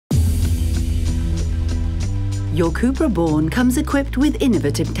Your Cupra Born comes equipped with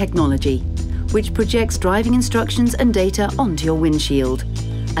innovative technology, which projects driving instructions and data onto your windshield,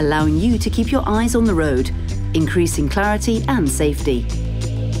 allowing you to keep your eyes on the road, increasing clarity and safety.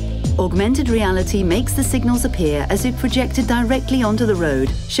 Augmented reality makes the signals appear as if projected directly onto the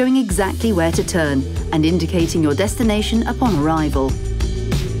road, showing exactly where to turn and indicating your destination upon arrival.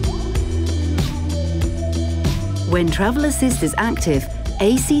 When Travel Assist is active,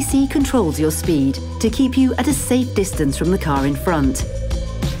 ACC controls your speed to keep you at a safe distance from the car in front.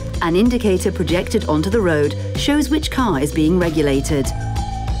 An indicator projected onto the road shows which car is being regulated.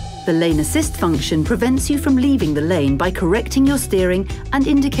 The lane assist function prevents you from leaving the lane by correcting your steering and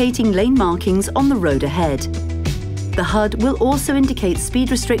indicating lane markings on the road ahead. The HUD will also indicate speed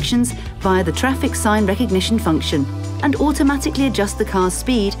restrictions via the traffic sign recognition function and automatically adjust the car's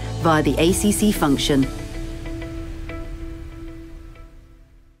speed via the ACC function.